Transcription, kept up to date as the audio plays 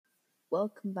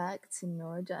Welcome back to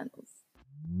Nora Journals.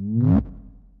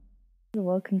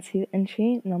 Welcome to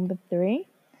entry number 3.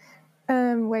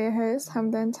 We're your hosts,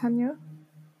 Hamda and Tanya.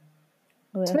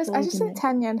 I just say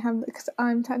Tanya and Hamda because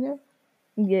I'm Tanya.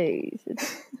 Yes.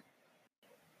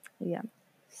 Yeah.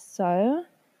 So,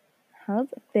 how's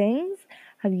things?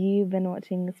 Have you been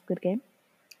watching Squid Game?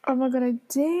 Oh my god, I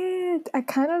did. I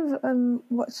kind of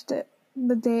watched it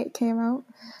the day it came out,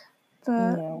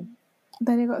 but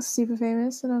then it got super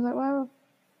famous, and I was like, wow.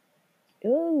 It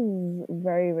was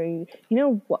very, very. You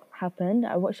know what happened?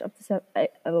 I watched up to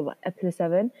episode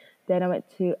 7. Then I went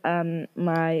to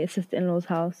my sister-in-law's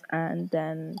house, and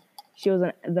then she was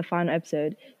on the final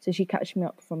episode, so she catched me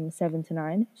up from 7 to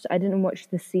 9. So I didn't watch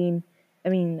the scene. I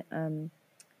mean,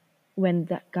 when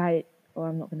that guy. Oh,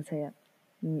 I'm not gonna say it.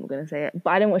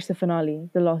 But I didn't watch the finale.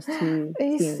 The last 2 Are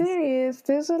you scenes. serious?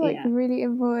 Those are really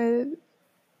important.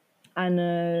 I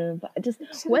know, but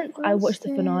once I watched the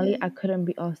finale, I couldn't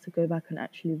be asked to go back and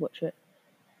actually watch it.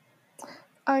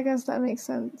 I guess that makes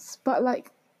sense. But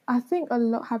I think a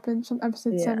lot happened from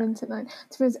episode 7 to 9.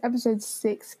 To episode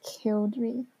 6 killed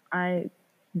me. I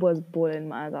was bawling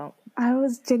my eyes out. I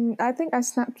think I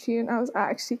snapped you and I was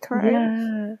actually crying.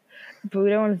 Yeah. But we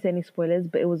don't want to say any spoilers,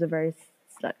 but it was a very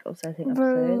upsetting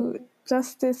episode.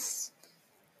 Justice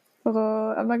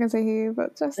for, I'm not going to say who,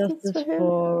 but justice for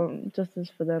him.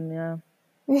 Justice for them, yeah.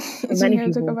 For many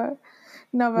people. I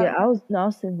was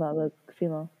thinking about the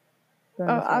female.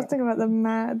 I was thinking about the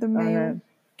male.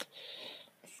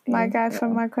 My guy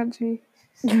from my country.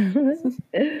 But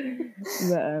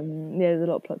there's a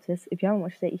lot of plot twists. If you haven't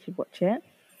watched it, you should watch it.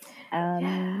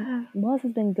 What else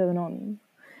has been going on?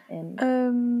 I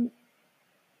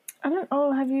don't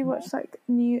know. Have you watched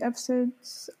new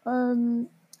episodes?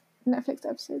 Netflix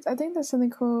episodes. I think there's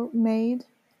something called Made.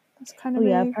 That's kind of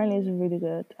yeah. Apparently, it's really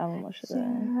good. I haven't watched it.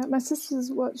 Yeah, my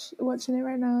sister's watching it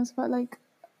right now. It's about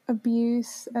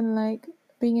abuse and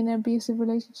being in an abusive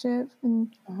relationship. And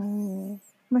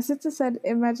my sister said,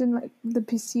 imagine the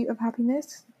pursuit of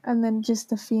happiness, and then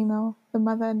just the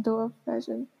mother and daughter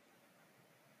version.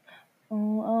 Have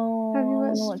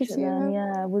you watched it then?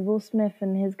 Yeah, with Will Smith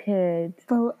and his kids.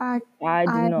 But I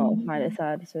did not find it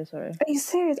sad. So sorry. Are you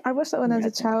serious? I watched that when I was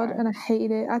a child, and I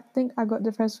hated it. I think I got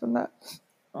depressed from that.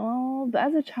 Oh, but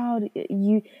as a child,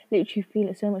 you literally feel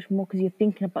it so much more because you're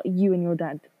thinking about you and your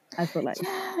dad. I feel like.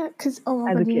 Yeah, because oh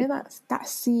my god, you know that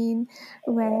scene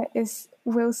where it's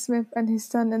Will Smith and his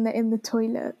son, and they're in the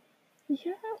toilet.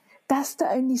 Yeah. That's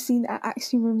the only scene I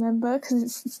actually remember because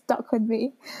it's stuck with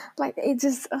me. It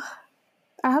just.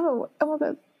 I haven't. Oh my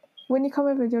god! When you come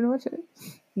over, do you want to watch it?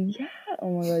 Yeah.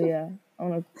 Oh my god! Yeah. I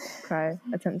want to cry.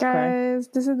 Attempt to cry. Guys,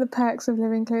 this is the perks of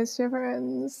living close to your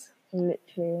friends.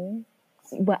 Literally.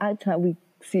 We're acting like we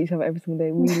see each other every single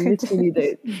day. We literally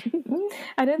do.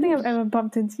 I don't think I've ever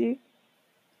bumped into you.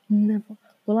 Never.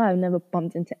 Well, I've never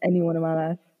bumped into anyone in my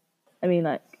life. I mean,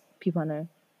 people I know.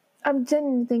 I'm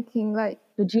genuinely thinking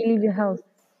Did you leave your house?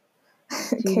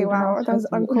 Okay, wow, that was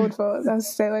uncalled for. That was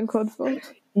so uncalled for.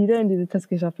 You don't do the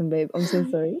Tesco shopping, babe. I'm so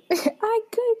sorry. I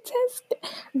go Tesco.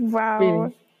 Wow.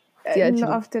 Really? Yeah, not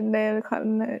often. No,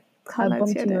 I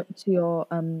bumped into your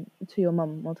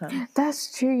mum more times.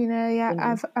 That's true. You know,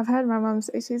 yeah. I've heard my mum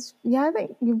say I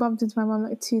think you bumped into my mum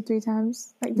 2-3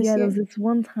 times. This year. There was this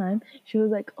one time she was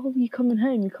like, "Oh, you coming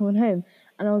home? You coming home?"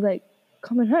 And I was like,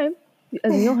 "Coming home?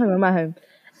 As in your home or my home?"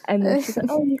 And then she's like,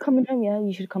 "Oh, you coming home? Yeah,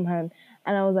 you should come home."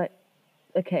 And I was like,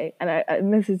 "Okay." And I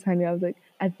messaged Tanya. I was like,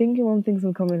 "I think your mum thinks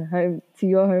I'm coming home to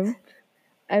your home."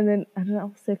 And then I don't know. I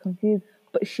was so confused,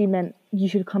 but she meant you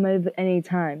should come over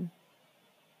anytime.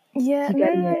 Yeah,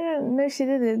 no, she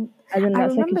didn't. I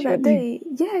remember that day.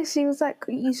 Yeah, she was like,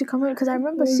 "You should come home," because I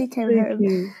remember she came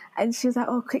home and she was like,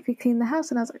 "Oh, quickly clean the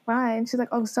house," and I was like, "Why?" And she's like,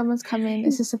 "Oh, someone's coming.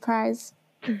 It's a surprise."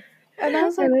 And I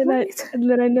was like, and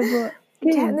then I never.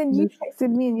 Yeah, and then you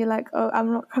texted me and you're like, "Oh,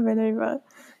 I'm not coming over,"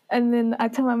 and then I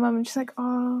told my mum and she's like,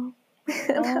 "Oh,"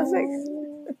 and I was like,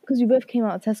 "Because you both came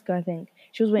out of Tesco, I think."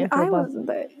 She was waiting for a bus. Wasn't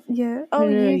there. Yeah. Oh,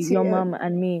 no, your mum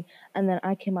and me, and then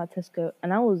I came out of Tesco,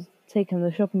 and I was taking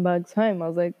the shopping bags home. I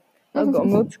was like, I've got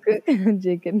more to cook.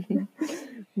 Chicken.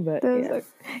 But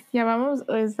yeah, my mum's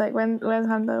always like, where's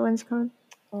Hamda? When's she coming?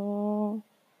 Oh,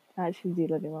 I actually do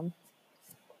love your mum.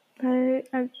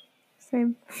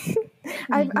 Same.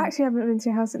 I actually haven't been to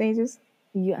your house in ages.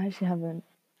 You actually haven't.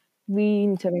 We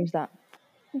need to arrange that.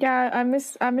 Yeah, I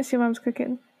miss your mum's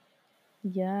cooking.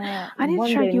 Yeah. I need to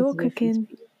try your cooking.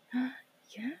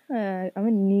 Yeah, I'm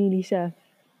a needy chef.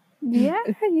 Yeah,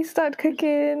 you start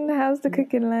cooking. How's the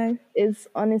cooking life? It's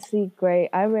honestly great.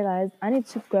 I realized I need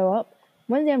to grow up.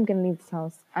 One day I'm going to leave this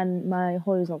house and my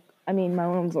mom's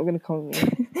not going to come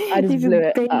with me. I just blew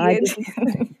it.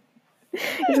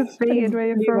 It's just faded where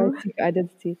you're My from. secret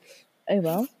identity. Oh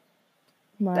well,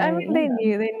 I my mean, they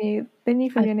knew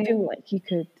from I your name. feel like you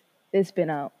could. It's been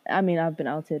out. I mean, I've been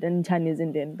outed, and Tanya's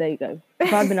Indian. There you go.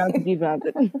 If I've been outed, you've been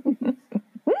outed.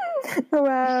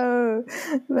 Wow.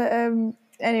 But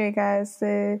anyway, guys,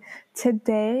 so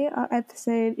today our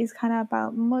episode is kind of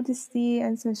about modesty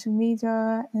and social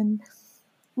media and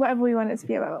whatever we want it to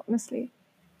be about, honestly.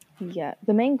 Yeah,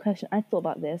 the main question, I thought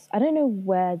about this. I don't know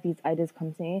where these ideas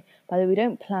come to me, but we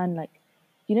don't plan like,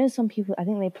 some people, I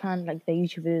think they plan like their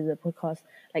YouTube videos, their podcast,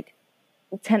 like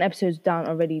 10 episodes down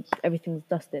already, everything's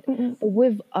dusted. Mm-mm. But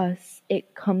with us,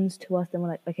 it comes to us and we're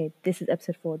like, okay, this is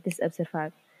episode 4, this is episode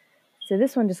 5. So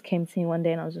this one just came to me one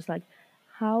day and I was just like,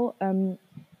 how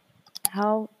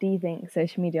do you think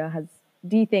social media has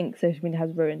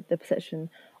ruined the perception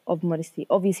of modesty?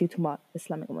 Obviously, to talking about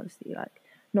Islamic modesty, like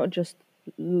not just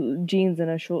jeans and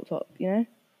a short top,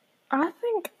 I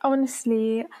think,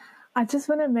 honestly, I just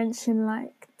want to mention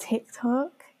like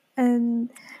TikTok. And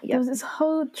there was this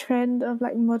whole trend of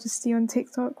like modesty on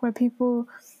TikTok where people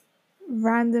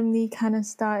randomly kind of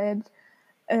started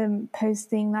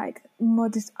posting like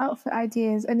modest outfit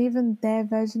ideas, and even their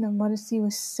version of modesty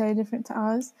was so different to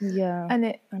ours. Yeah, And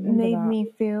it I remember made that. me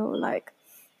feel like,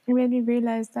 it made me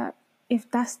realize that if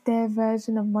that's their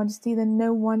version of modesty, then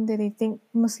no wonder they think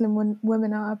Muslim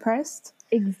women are oppressed.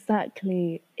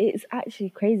 Exactly. It's actually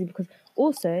crazy because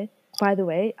also, by the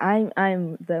way,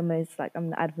 I'm the most like I'm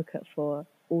the advocate for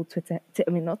all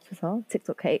not Twitter,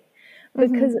 TikTok hate,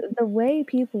 because the way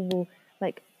people will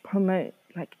like promote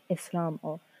like Islam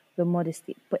or the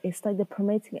modesty, but it's like they're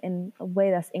promoting it in a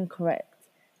way that's incorrect.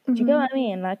 Do you get what I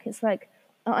mean? Like it's like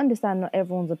I understand not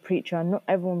everyone's a preacher, and not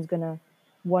everyone's gonna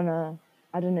wanna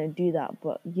do that,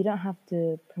 but you don't have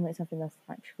to promote something that's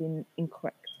actually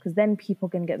incorrect because then people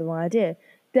can get the wrong idea.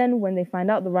 Then when they find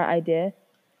out the right idea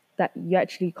that you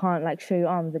actually can't like show your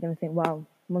arms, they're gonna think, "Wow,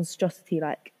 monstrosity!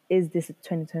 Like, is this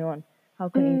 2021? How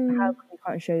can you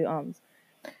can't show your arms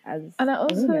as And I a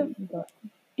also, woman?" But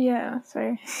yeah,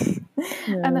 sorry.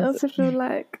 yeah, And I also feel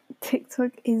like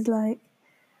TikTok is like,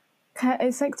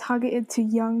 it's like targeted to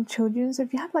young children. So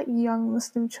if you have like young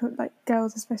Muslim like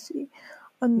girls especially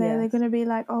on there, they're yes, gonna be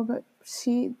like, oh, but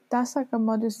that's like a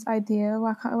modest idea.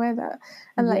 Why can't I wear that?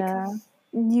 And like yeah,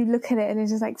 you look at it and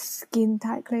it's just like skin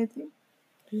tight clothing.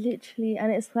 literally,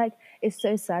 and it's like it's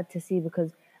so sad to see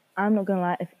because I'm not gonna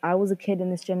lie, if I was a kid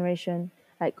in this generation,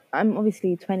 like I'm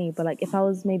obviously 20, but like if I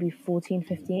was maybe 14,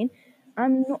 15, I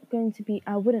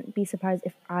wouldn't be surprised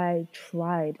if I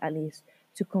tried at least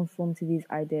to conform to these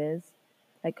ideas.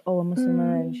 Like, oh, a Muslim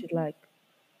woman should like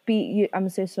I'm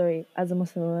so sorry, as a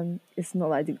Muslim woman, it's not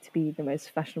like to be the most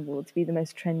fashionable, to be the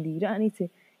most trendy. You don't need to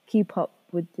keep up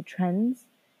with the trends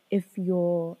if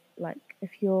you're like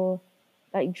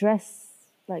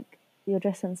like your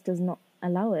dress sense does not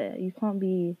allow it. You can't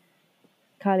be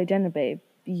Kylie Jenner, babe.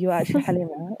 You're actually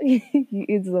Halima.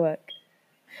 It's the work.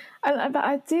 But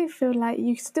I do feel like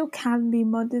you still can be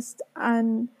modest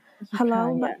and You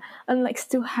halal, can, but yeah. and like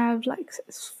still have like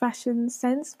fashion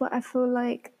sense. But I feel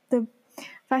like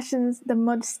the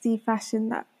modesty fashion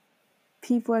that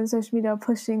people on social media are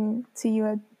pushing to you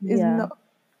is Yeah. not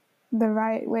the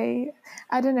right way.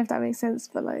 I don't know if that makes sense,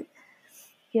 but like,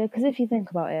 Yeah, because if you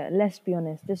think about it, let's be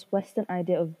honest, this Western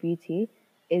idea of beauty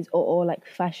or like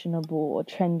fashionable or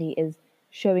trendy is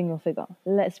showing your figure.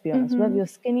 Let's be honest. Whether you're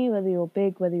skinny, whether you're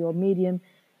big, whether you're medium,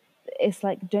 it's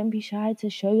like don't be shy to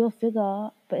show your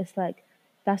figure. But it's like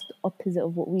that's the opposite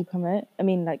of what we promote. I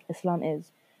mean, like Islam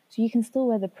is. So you can still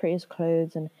wear the prettiest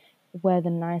clothes and wear the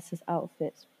nicest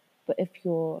outfits. But if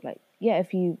you're like,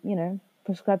 if you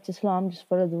prescribe to Islam, just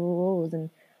follow the rules and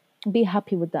be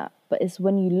happy with that. But it's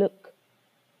when you look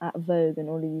at Vogue and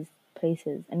all of these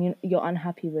places and you're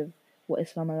unhappy with what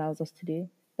Islam allows us to do,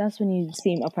 that's when you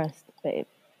seem oppressed, babe.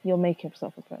 You'll make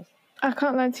yourself oppressed. I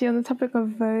can't lie to you on the topic of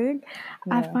Vogue.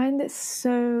 I find it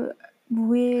so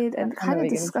weird and kind of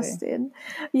disgusting.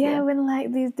 Yeah, when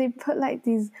like they put like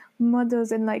these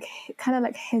models in like kind of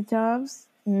like hijabs.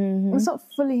 It's not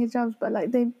fully hijabs, but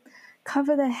like they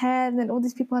cover their hair, and then all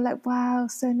these people are like, "Wow,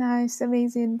 so nice,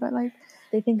 amazing," but like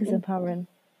they think it's empowering.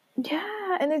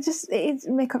 Yeah, and it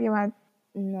make up your mind.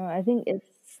 No, I think it's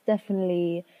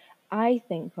definitely. I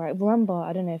think right. Remember,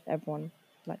 I don't know if everyone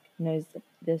like knows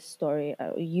this story.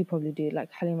 You probably do. Like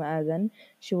Halima Aden,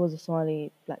 she was a Somali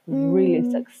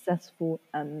really successful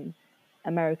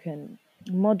American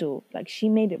model. Like she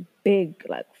made it big,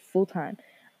 like full time,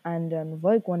 and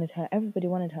Vogue wanted her. Everybody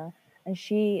wanted her, and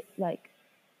she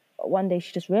one day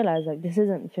she just realized like this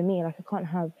isn't for me. Like I can't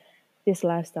have this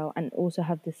lifestyle and also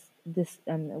have this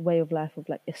way of life of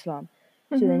like Islam.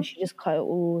 So then she just cut it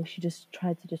all. She just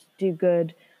tried to just do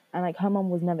good, and like her mum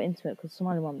was never into it because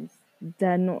Somali mums,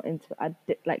 they're not into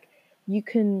it. Like you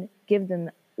can give them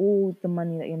all the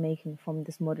money that you're making from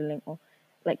this modeling or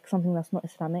like something that's not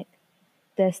Islamic,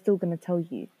 they're still gonna tell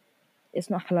you it's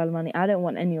not halal money. I don't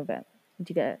want any of it.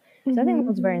 Do you get it? So I think that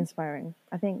was very inspiring.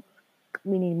 I think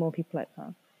we need more people like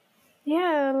her.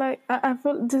 Yeah, like I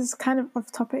feel this is kind of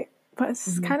off topic, but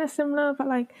it's kind of similar. But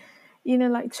like, you know,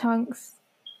 like Chunks,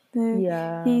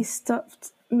 Yeah. he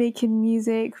stopped making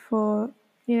music for,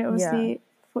 you know, Yeah. obviously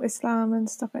for Islam and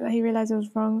stuff like that. He realized it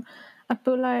was wrong. I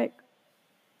feel like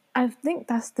I think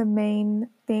that's the main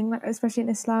thing, like especially in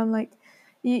Islam, like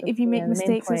if you make the main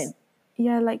mistakes, point.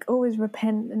 like always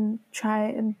repent and try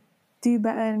and do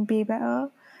better and be better,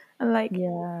 and like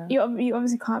Yeah. you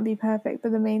obviously can't be perfect,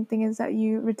 but the main thing is that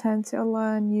you return to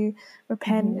Allah and you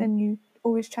repent and you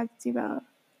always try to do better.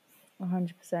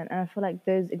 100%. And I feel like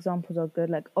those examples are good.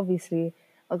 Like obviously,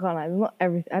 I can't like not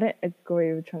everything. I don't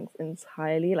agree with Trunks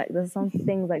entirely. Like there's some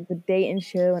things like the dating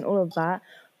show and all of that.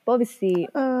 But obviously,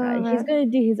 he's gonna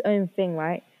do his own thing,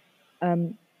 right?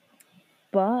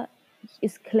 But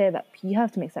it's clear that you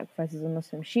have to make sacrifices as a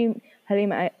Muslim.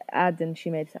 Halima Aden, she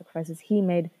made sacrifices. He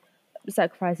made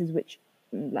sacrifices which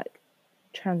like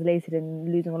translated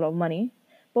in losing a lot of money.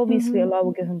 But obviously Allah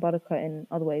will give him barakah in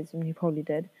other ways, and he probably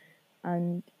did.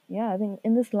 And yeah, I think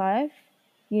in this life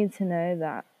you need to know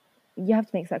that you have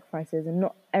to make sacrifices, and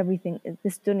not everything.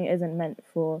 This dunya isn't meant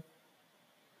for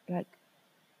like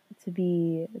to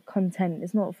be content.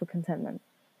 It's not for contentment.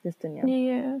 This dunya.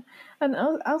 Yeah, and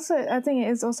also I think it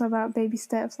is also about baby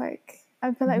steps. Like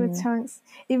I feel like with Chunks,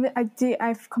 even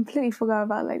I've completely forgot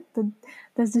about like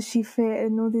there's the she fit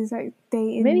and all these like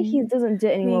dating. Maybe he doesn't do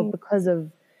it anymore because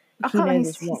of he knows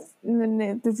it's wrong.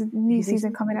 No, there's a new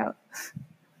season coming out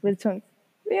with Chunks.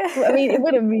 Yeah, Well, I mean,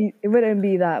 it wouldn't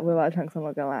be that without Chunks. I'm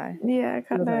not gonna lie. Yeah, I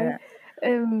can't lie.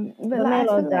 But like, I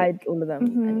feel died all of them.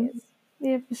 Anyways.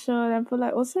 Yeah, for sure. And I feel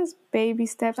like also it's baby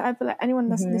steps. I feel like anyone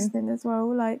that's listening as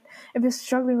well, like if you're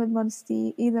struggling with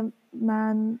modesty, either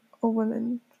man or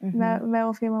woman, male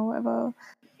or female, whatever.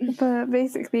 But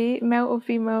basically, male or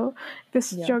female,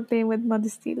 if you're struggling with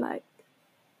modesty, like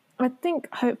I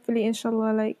think hopefully,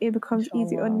 inshallah, like it becomes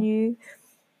easy on you.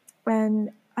 And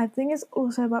I think it's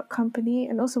also about company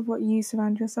and also what you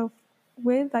surround yourself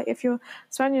with. Like if you're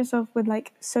surrounding yourself with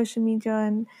like social media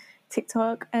and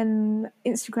TikTok and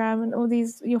Instagram and all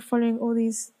these, you're following all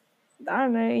these, I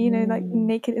don't know, you know, like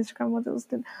naked Instagram models,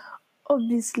 then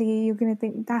obviously you're going to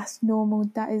think that's normal,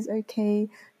 that is okay,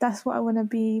 that's what I want to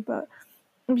be. But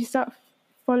if you start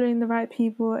following the right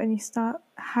people and you start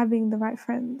having the right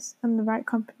friends and the right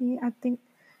company, I think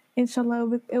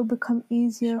inshallah it'll become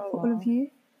easier for all of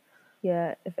you.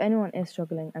 Yeah, if anyone is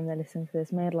struggling and they're listening to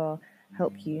this, may Allah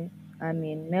help you. I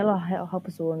mean, may Allah help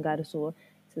us all and guide us all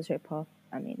to the straight path.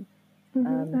 I mean.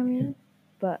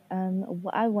 But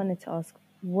what I wanted to ask,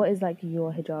 what is like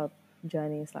your hijab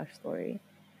journey / story?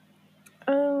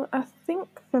 I think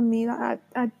for me, like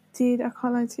I can't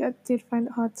lie to you, I did find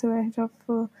it hard to wear hijab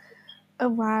for a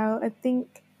while. I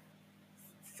think,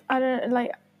 I don't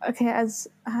like, okay, as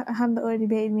Hamza already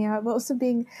baited me out, but also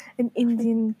being an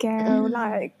Indian girl,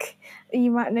 like you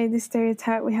might know the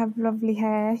stereotype, we have lovely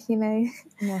hair, you know.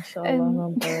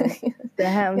 MashaAllah, the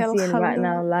hair I'm seeing right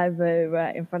now live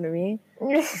right in front of me.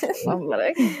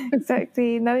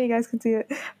 Exactly, none of you guys can see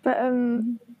it. But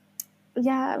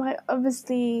yeah, like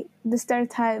obviously the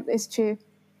stereotype is true,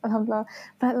 alhamdulillah,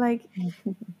 but like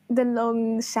the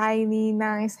long, shiny,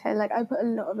 nice hair, like I put a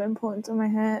lot of importance on my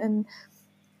hair and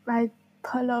I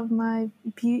put a lot of my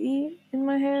beauty in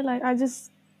my hair. Like I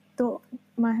just thought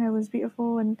my hair was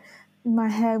beautiful and my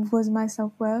hair was my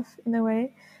self-worth in a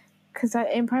way. Because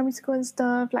in primary school and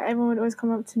stuff, like everyone would always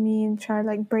come up to me and try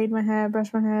like braid my hair,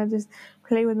 brush my hair, just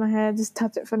play with my hair, just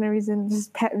touch it for no reason,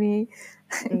 just pet me,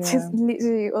 just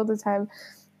literally all the time.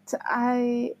 So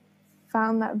I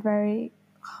found that very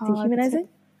hard. Dehumanizing?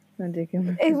 I'm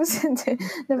joking. It wasn't.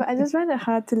 No, but I just found it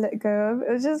hard to let go of.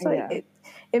 It was just like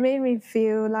it made me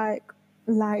feel like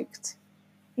liked.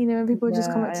 You know, when people would just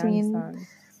come up to me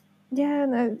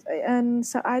and and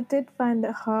so I did find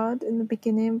it hard in the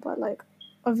beginning, but like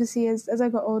obviously as I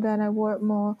got older and I wore it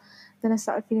more, then I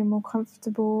started feeling more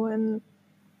comfortable and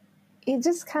it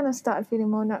just kind of started feeling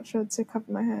more natural to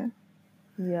cover my hair.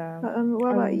 Yeah. But,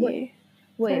 what about you?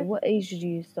 Wait, what age did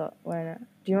you start wearing it?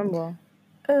 Do you remember?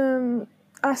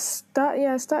 I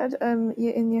started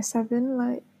in year 7,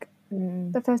 like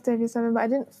the first day of year 7, but I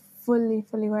didn't fully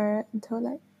wear it until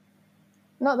like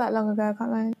not that long ago, I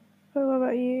can't lie. But what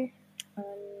about you?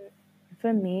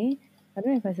 For me, I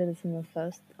don't know if I said this in the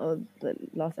first or the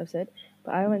last episode,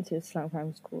 but I went to Islamic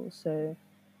primary school, so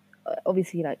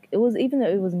obviously, like, it was, even though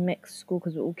it was mixed school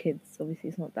because we're all kids, obviously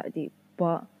it's not that deep,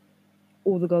 but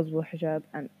all the girls wore hijab,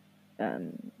 and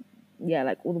yeah,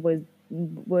 like all the boys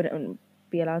wouldn't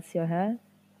be allowed to see your hair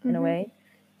in a way.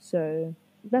 So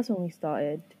that's when we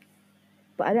started.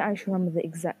 But I don't actually remember the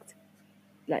exact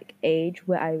like age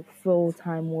where I full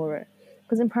time wore it.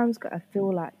 Because in primary school, I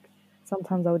feel like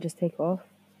sometimes I would just take it off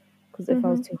because if I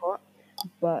was too hot.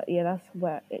 But yeah, that's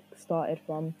where it started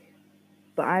from.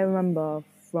 But I remember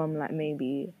from like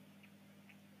maybe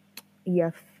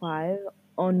year 5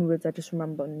 onwards, I just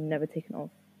remember never taking it off.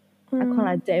 I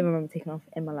don't even remember taking it off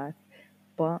in my life.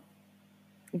 But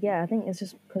yeah, I think it's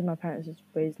just because my parents just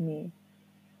raised me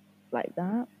like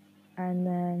that. And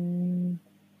then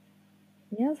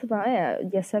yeah, that's about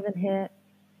it. Year 7 here,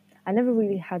 I never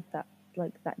really had that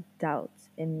like that doubt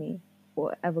in me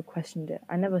or ever questioned it.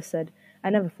 I never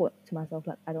thought to myself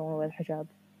like I don't want to wear the hijab,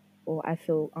 or I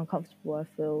feel uncomfortable, I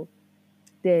feel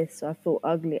this, or I feel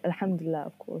ugly. Alhamdulillah,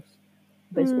 of course.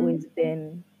 But it's always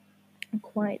been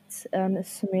quite a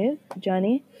smooth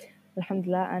journey,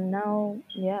 alhamdulillah. And now,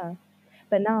 yeah.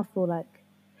 But now I feel like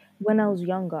when I was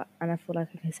younger, and I feel like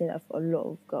I can say that for a lot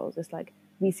of girls, it's like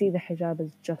we see the hijab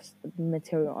as just the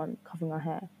material on covering our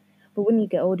hair. But when you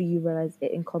get older, you realize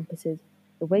it encompasses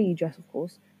the way you dress, of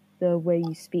course, the way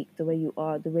you speak, the way you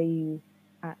are, the way you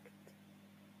act,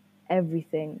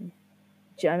 everything.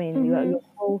 Do you know what I mean? Your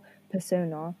whole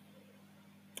persona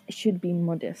should be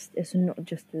modest. It's not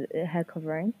just a hair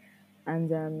covering.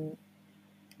 And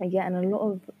yeah, and a lot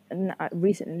of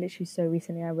recently, literally so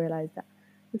recently, I realized that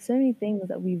there's so many things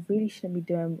that we really shouldn't be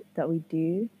doing that we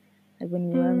do, like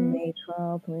when we wear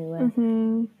makeup and we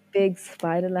wear big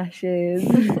spider lashes,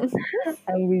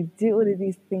 and we do all of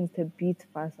these things to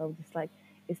beautify ourselves. It's like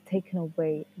it's taken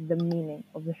away the meaning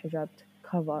of the hijab to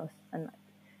cover us, and like,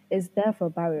 it's there for a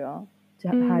barrier to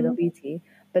hide our beauty.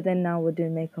 But then now we're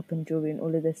doing makeup and jewelry and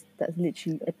all of this that's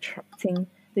literally attracting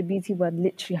the beauty we're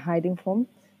literally hiding from.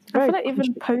 It's I very feel like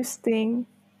even posting.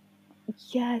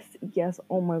 yes.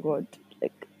 Oh my god,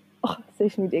 like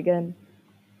social media again.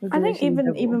 It's I think literally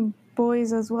devil. even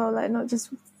boys as well, like not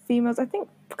just females. I think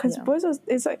because Yeah. boys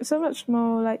is like so much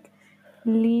more like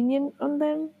lenient on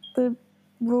them. The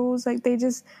rules, like they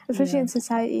just, especially Yeah. in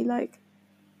society, like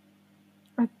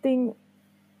I think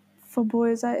for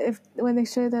boys, like if when they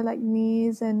show their like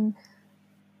knees and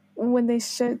when they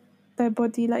show their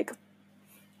body, like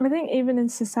I think even in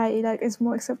society, like it's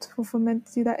more acceptable for men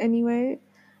to do that anyway.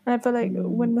 And I feel like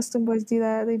when Muslim boys do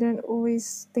that, they don't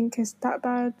always think it's that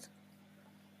bad.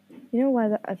 You know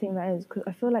why I think that is? Because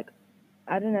I feel like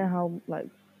I don't know how like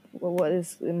what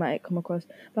is it might come across,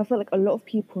 but I feel like a lot of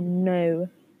people know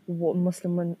what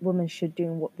Muslim women should do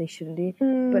and what they shouldn't do,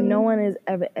 but no one is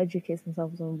ever educates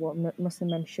themselves on what Muslim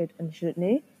men should and shouldn't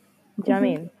do. Do you know what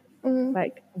I mean?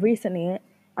 Like recently,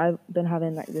 I've been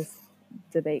having like this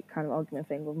debate kind of argument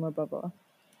thing with my brother.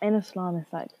 In Islam,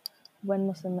 it's like when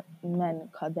Muslim men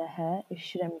cut their hair, it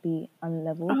shouldn't be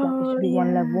unleveled. Like it Oh should be one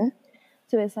yeah. level.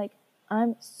 So it's like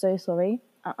I'm so sorry.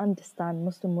 I understand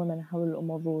Muslim women have a lot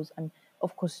more rules and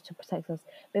of course to protect us.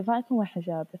 But if I can wear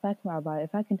hijab, if I can wear abaya,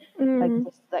 if I can like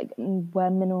just like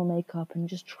wear minimal makeup and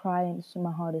just try and do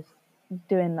my hardest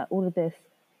doing like all of this,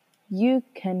 you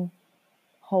can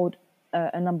hold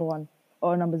a number 1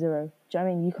 or a number 0. Do you know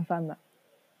what I mean? You confirm that.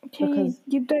 Okay, Because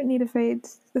you don't need a fade.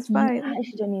 It's you fine.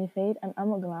 actually don't need a fade, and I'm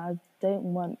not gonna lie, I don't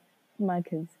want my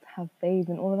kids to have fades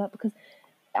and all of that because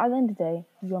at the end of the day,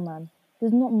 you're a man.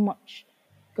 There's not much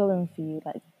going for you.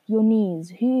 Like your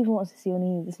knees, who even wants to see your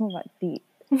knees? It's not that deep.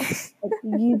 Like,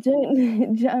 you don't. Do you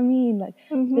know what I mean? Like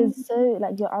there's so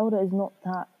like your aura is not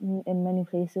that in many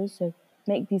places. So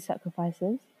make these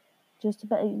sacrifices just to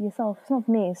better yourself. It's not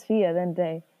for me. It's for you. At the end of the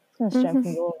day, it's gonna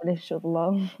strengthen your relationship with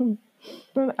Allah.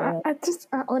 Well, Yeah.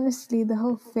 I honestly, the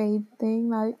whole fade thing,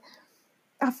 like,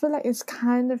 I feel like it's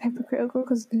kind of hypocritical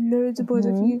because loads of boys,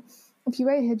 if you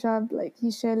wear hijab, like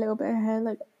you show a little bit of hair,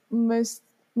 like most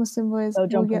Muslim boys They'll will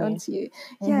jump get on you. onto you.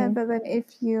 Yeah, but then if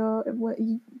it's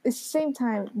the same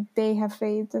time they have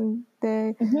fades and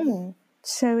they're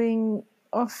showing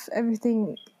off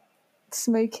everything,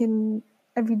 smoking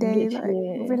every day, like Literally,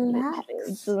 it relax.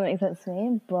 doesn't make sense to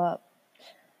me, but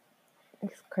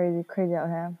it's crazy out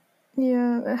here.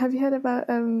 Yeah, have you heard about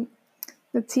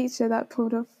the teacher that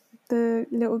pulled off the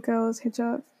little girl's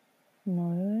hijab?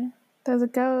 No. There was a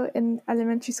girl in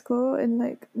elementary school in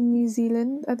like New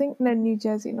Zealand, I think, no, New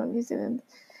Jersey, not New Zealand,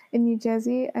 in New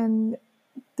Jersey, and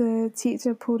the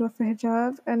teacher pulled off her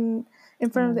hijab and in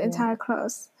front of the entire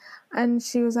class, and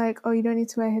she was like, "Oh, you don't need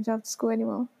to wear hijab to school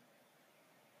anymore."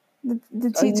 The Are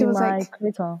teacher you was my like,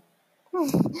 critter?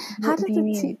 "How What did do you the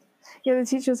mean? teacher?" Yeah, the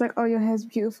teacher was like, "Oh, your hair's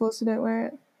beautiful, so don't wear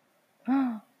it."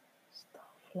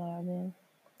 I mean,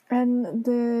 And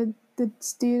the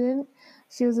student,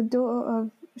 she was a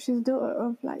daughter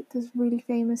of like this really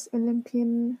famous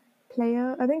Olympian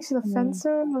player. I think she's a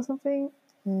fencer or something.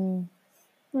 mm,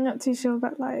 I'm not too sure,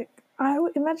 but like I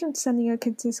would imagine sending your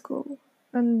kid to school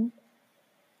and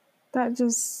that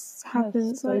just that's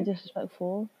happens. so Like,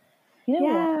 disrespectful. You know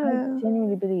what? I yeah,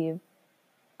 genuinely believe.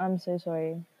 I'm so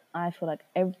sorry. I feel like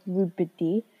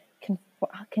everybody can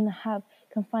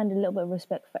find a little bit of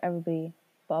respect for everybody,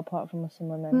 but apart from Muslim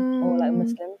women or like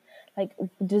Muslim, like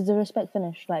does the respect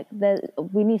finish? Like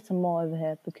we need some more over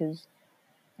here, because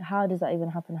how does that even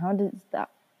happen? How does that,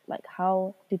 like,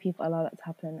 how do people allow that to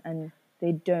happen and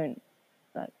they don't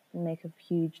like make a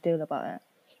huge deal about it?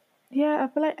 yeah.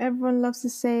 I feel like everyone loves to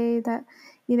say that,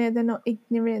 you know, they're not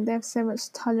ignorant. They have so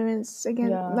much tolerance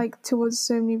again, Yeah, like towards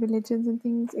so many religions and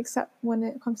things, except when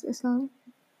it comes to Islam.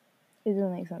 it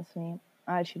doesn't make sense to me.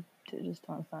 I actually just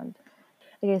don't understand.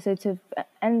 Okay, so to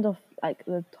end off like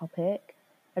the topic,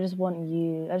 I just want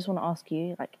to ask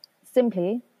you, like,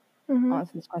 simply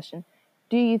answer this question: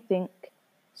 do you think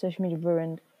social media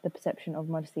ruined the perception of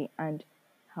modesty, and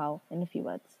how? In a few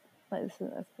words, like this is,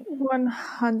 I think.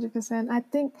 100%. I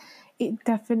think it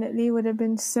definitely would have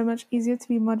been so much easier to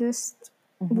be modest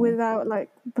without like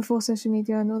before social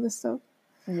media and all this stuff.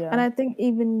 And Yeah, I think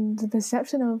even the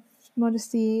perception of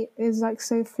modesty is like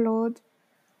so flawed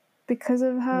because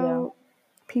of yeah, how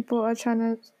people are trying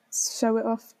to show it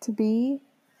off to be.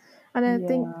 And I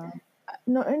think yeah.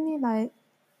 not only like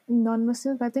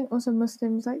non-Muslims, but I think also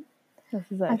Muslims, like That's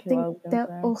I exactly what I think was gonna they're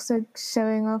say. also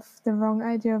showing off the wrong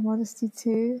idea of modesty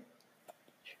too.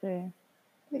 True.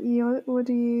 What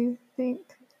do you think?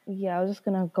 Yeah, I was just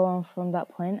gonna go on from that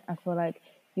point. I feel like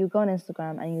you go on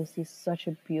Instagram and you'll see such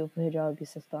a beautiful hijabi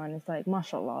sister, and it's like,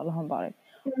 mashallah, alhamdulillah.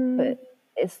 But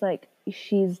it's like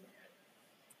she's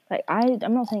like,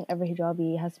 I'm not saying every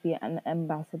hijabi has to be an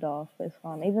ambassador for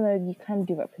Islam, even though you can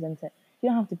do represent it. You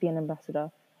don't have to be an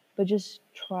ambassador, but just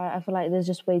try. I feel like there's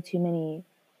just way too many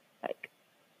like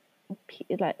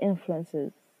like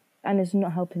influences, and it's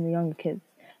not helping the younger kids.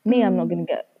 Me, I'm not gonna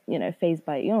get phased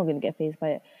by it. You're not gonna get phased by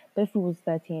it. But if we was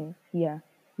 13, yeah,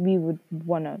 we would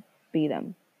wanna be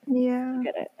them. Yeah.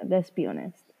 Get it? Let's be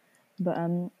honest. But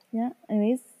yeah.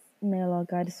 Anyways, may Allah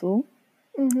guide us all.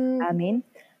 I mean,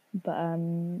 but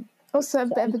Also, a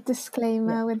so bit of a yeah.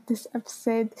 disclaimer with this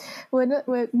episode: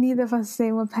 we're neither of us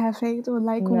saying we're perfect, or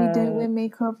like we don't No, wear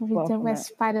makeup, or we far don't from wear it.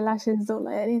 spider lashes, or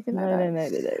like anything like No, no,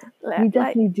 that. no, no, no. We Like,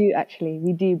 definitely do, actually.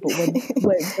 We do, but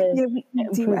we're yeah, we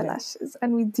do wear improving. lashes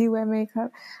and we do wear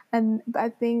makeup, and but I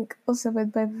think also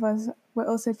with both of us, we're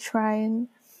also trying,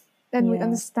 and we Yeah.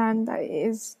 understand that it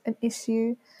is an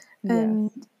issue, Yes. and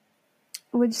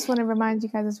we just want to remind you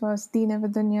guys as well, it's Deen over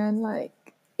Dunya, and like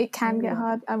it can get Yeah.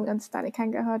 hard, and we understand it can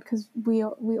get hard because we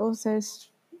also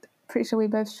pretty sure we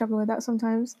both struggle with that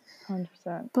sometimes.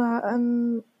 100%. But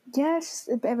yeah, it's just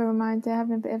a bit of a reminder,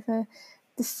 having a bit of a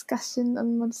discussion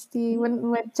on modesty.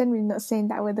 When we're generally not saying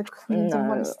that we're the queens of No,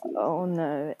 modesty, oh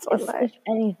no. but It's, if like,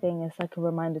 anything, it's like a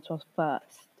reminder to us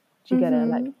first. Do you get it?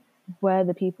 Like, we're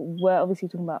obviously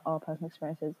talking about our personal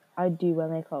experiences. I do wear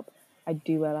makeup, I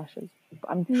do wear lashes, but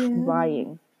I'm yeah,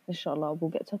 trying. Inshallah, we'll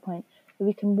get to a point where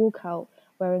we can walk out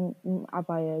wearing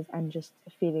abayas and just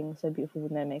feeling so beautiful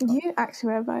with no makeup. you actually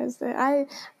wear bias though.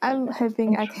 I'm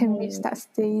hoping I'm I can reach trying. that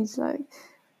stage. Like,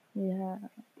 Yeah,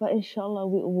 but inshallah,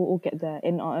 we'll all get there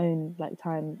in our own like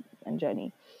time and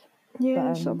journey. yeah,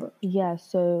 But inshallah. yeah,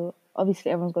 so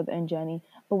obviously everyone's got their own journey.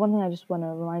 But one thing I just want to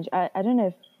remind you, I don't know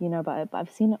if you know about it, but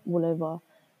I've seen it all over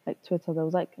like Twitter. There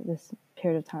was like this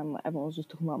period of time where everyone was just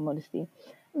talking about modesty.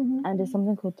 And there's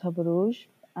something called tabarruj,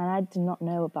 and I did not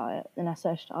know about it, and I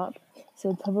searched it up.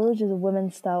 So tabarruj is a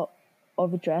woman's style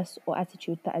of dress or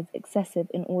attitude that is excessive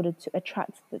in order to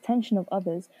attract the attention of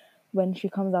others when she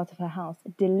comes out of her house,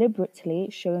 deliberately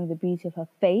showing the beauty of her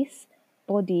face,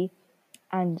 body,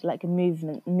 and like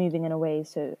moving in a way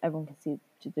so everyone can see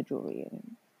the jewelry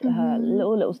and her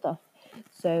little stuff.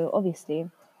 So obviously,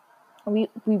 we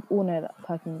all know that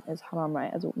perfume is haram,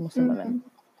 right? As Muslim women,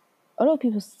 a lot of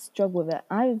people struggle with it.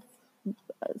 I've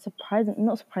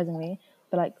not surprisingly,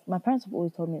 but like my parents have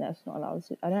always told me that it's not allowed.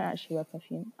 So I don't actually wear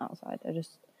perfume outside. I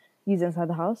just use it inside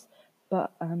the house.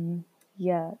 But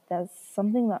yeah, there's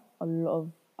something that a lot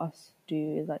of us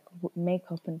do is like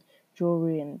makeup and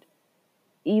jewelry and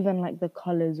even like the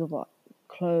colors of our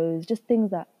clothes, just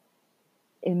things that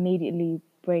immediately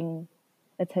bring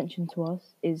attention to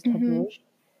us is taboosh,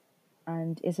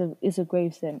 and it's a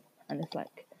grave sin, and it's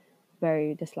like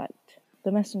very disliked.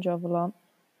 The Messenger of Allah,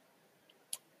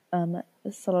 Sallallahu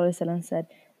Alaihi Wasallam said,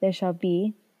 "There shall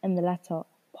be in the latter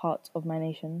part of my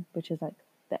nation, which is like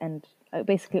the end,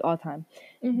 basically our time,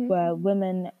 Mm-hmm. where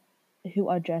women who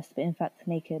are dressed but in fact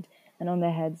naked, and on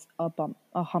their heads are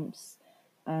humps,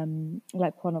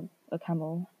 like one of a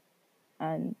camel,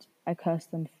 and I curse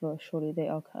them for surely they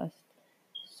are cursed.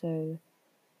 So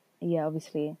yeah,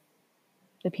 obviously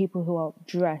the people who are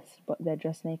dressed but they're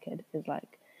dressed naked is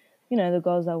like, the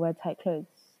girls that wear tight clothes,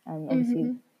 and obviously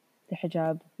Mm-hmm. the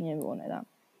hijab, we all know that.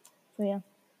 So yeah,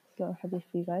 it's a little heavy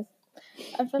for you guys.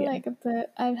 I feel Yeah. like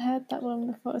I've heard that one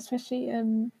before, especially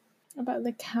about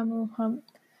the camel hump.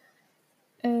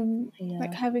 Like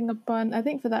Yeah. having a bun. I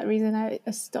think for that reason I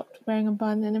stopped wearing a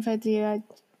bun, and if I do,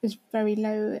 it's very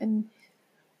low and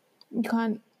you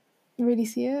can't really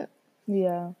see it.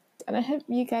 Yeah. And I hope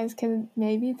you guys can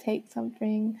maybe take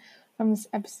something from this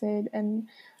episode and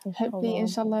hopefully,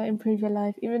 inshallah, improve your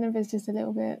life, even if it's just a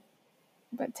little bit.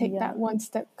 But take that one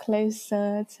step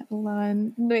closer to Allah.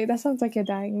 And wait, that sounds like you're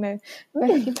dying. No, but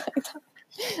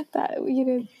that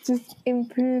just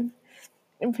improve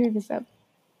yourself.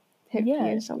 Hopefully, Yeah,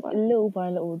 inshallah. little by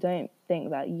little. Don't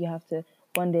think that you have to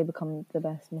one day become the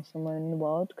best Muslim woman in the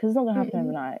world, because it's not gonna happen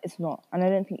overnight. It's not, and I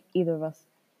don't think either of us,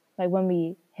 like when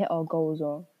we hit our goals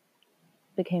or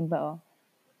became better,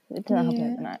 it didn't happen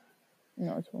Yeah. overnight.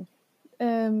 Not at all.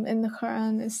 In the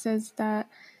Quran, it says that,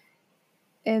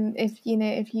 if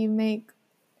you make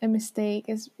a mistake,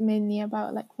 it's mainly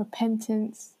about like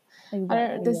repentance. Exactly.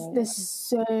 I don't. There's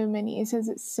so many. It says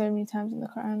it so many times in the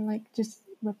Quran. Like, just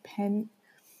repent.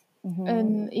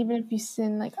 And even if you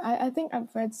sin, like I think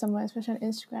I've read somewhere, especially on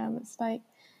Instagram, it's like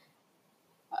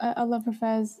Allah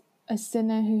prefers a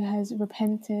sinner who has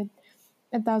repented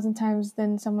 1,000 times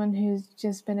than someone who's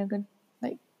just been a good,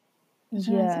 like.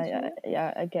 Yeah,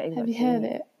 I get exactly. Have you heard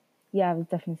it? Yeah, I've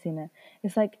definitely seen it.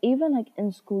 It's like, even like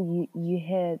in school, you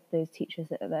hear those teachers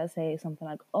that say something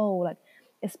like, "Oh, like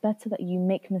it's better that you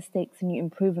make mistakes and you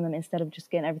improve on them instead of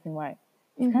just getting everything right."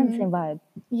 It's kind of the same vibe.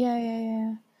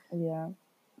 Yeah. Yeah.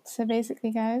 So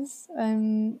basically, guys,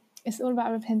 it's all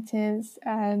about repentance.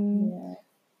 Yeah.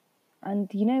 And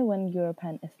when you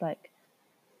repent, it's like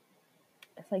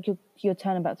you're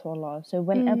turning back to Allah. So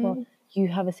whenever you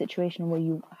have a situation where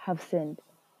you have sinned,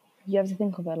 you have to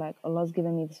think of it like, Allah's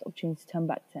given me this opportunity to turn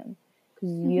back to Him, because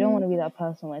you don't want to be that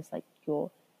person where it's like you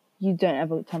don't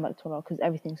ever turn back to Allah because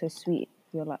everything's so sweet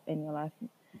in your life.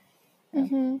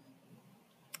 Yeah.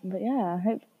 But yeah, I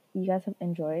hope you guys have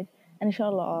enjoyed, and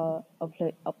inshallah our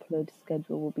upload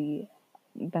schedule will be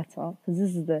better, because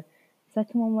this is the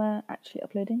second one we're actually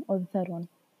uploading, or the third one.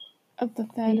 Of the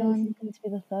third Yes, one. it's going to be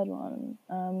the third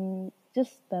one.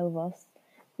 Just bear with us.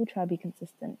 We'll try to be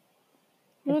consistent.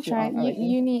 We'll try.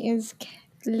 Uni is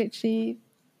literally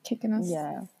kicking us.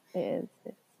 Yeah, it is.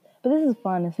 But this is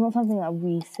fun. It's not something that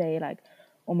we say like,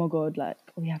 oh my god, like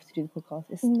we have to do the podcast.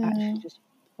 It's actually just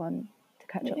fun to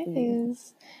catch up with you. It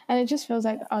is. And it just feels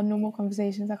like our normal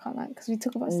conversations, I can't lie, because we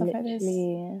talk about stuff like this.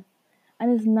 And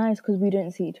it's nice because we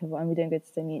don't see each other and we don't go to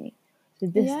the same uni. So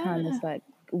this time it's like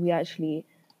we actually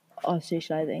are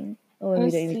socializing, or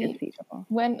we don't even get to see each other.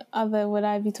 When other would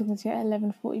I be talking to you at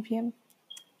 11:40 p.m?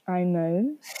 I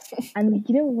know. And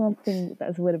one thing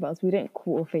that's weird about us, we don't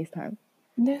call or FaceTime.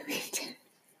 No, we don't.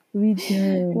 We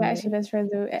don't. We're actually best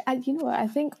friends. And you know what? I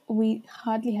think we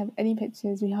hardly have any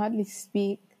pictures. We hardly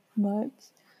speak much.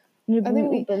 No, but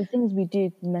the thing is, we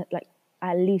do like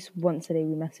at least once a day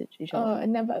we message each other. Oh,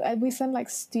 no, but we send like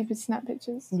stupid snap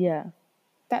pictures. Yeah.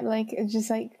 That like it's just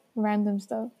like random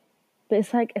stuff. But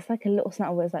it's like a little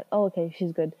snap where it's like, oh, okay,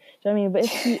 she's good. Do you know what I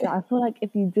mean? But I feel like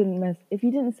if you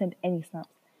didn't send any snaps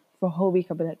for a whole week,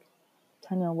 I'd be like,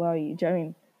 Tanya, where are you? Do you know what I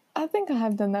mean? I think I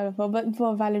have done that before, but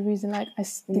for a valid reason, like I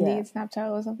deleted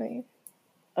Snapchat or something.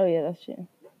 Oh yeah, that's true.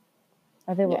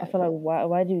 I feel like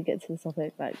why do we get to this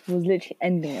topic? Like, it was literally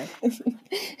ending it.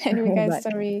 Anyway, guys,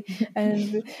 sorry.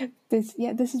 And this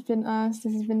has been us.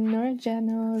 This has been Nora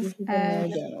Journals.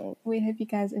 We hope you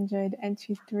guys enjoyed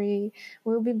entry 3.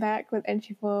 We'll be back with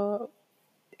entry 4.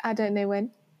 I don't know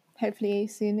when. Hopefully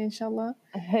soon, inshallah.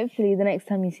 Hopefully the next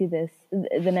time you see this,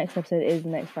 the next episode is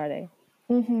next Friday.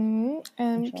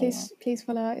 Please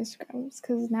follow our Instagrams,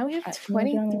 because now we have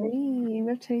 23. We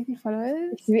have 23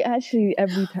 followers. Should we actually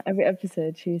every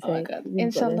episode should we say? Oh my god!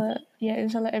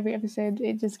 Inshallah, every episode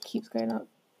it just keeps going up.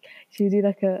 Should we do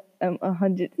like a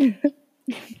 100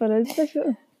 followers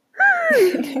special?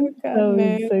 Oh god,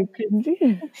 no. So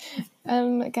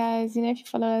cringy. Guys, if you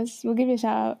follow us, we'll give you a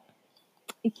shout out.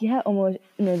 Yeah, almost.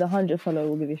 No, the 100 follower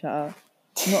will give you a shout out.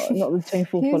 Not the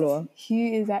 24 follower. Who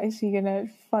is actually gonna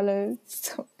follow?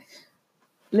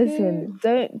 Listen,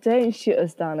 don't shoot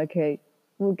us down, okay?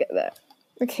 We'll get there.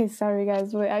 Okay, sorry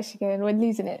guys, we're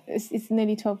losing it. It's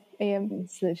nearly 12 a.m.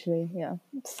 It's literally, yeah.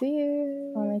 See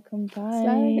you. Alaikum,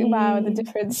 bye. Wow, the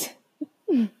difference.